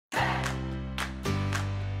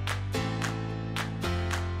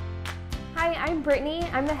Hi, I'm Brittany.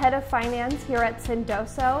 I'm the head of finance here at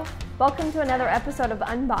Sendoso. Welcome to another episode of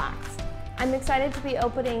Unboxed. I'm excited to be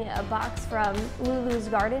opening a box from Lula's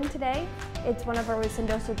Garden today. It's one of our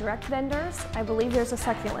Sendoso direct vendors. I believe there's a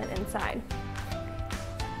succulent inside.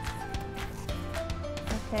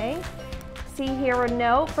 Okay, see here a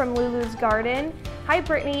note from Lula's Garden. Hi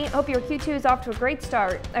Brittany, hope your Q2 is off to a great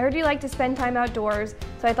start. I heard you like to spend time outdoors,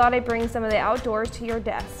 so I thought I'd bring some of the outdoors to your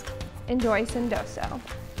desk. Enjoy Sendoso.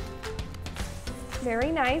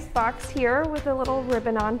 Very nice box here with a little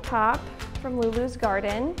ribbon on top from Lula's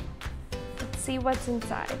Garden. Let's see what's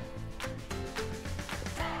inside.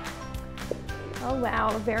 Oh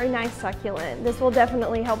wow, a very nice succulent. This will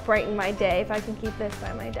definitely help brighten my day if I can keep this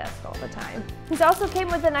by my desk all the time. This also came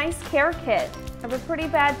with a nice care kit. I have a pretty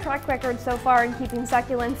bad track record so far in keeping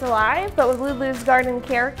succulents alive, but with Lula's Garden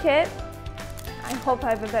care kit, I hope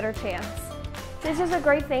I have a better chance. This is a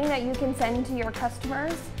great thing that you can send to your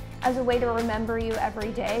customers as a way to remember you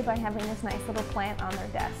every day by having this nice little plant on their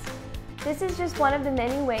desk. This is just one of the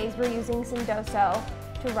many ways we're using Sendoso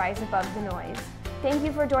to rise above the noise. Thank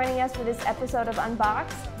you for joining us for this episode of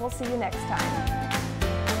Unboxed. We'll see you next time.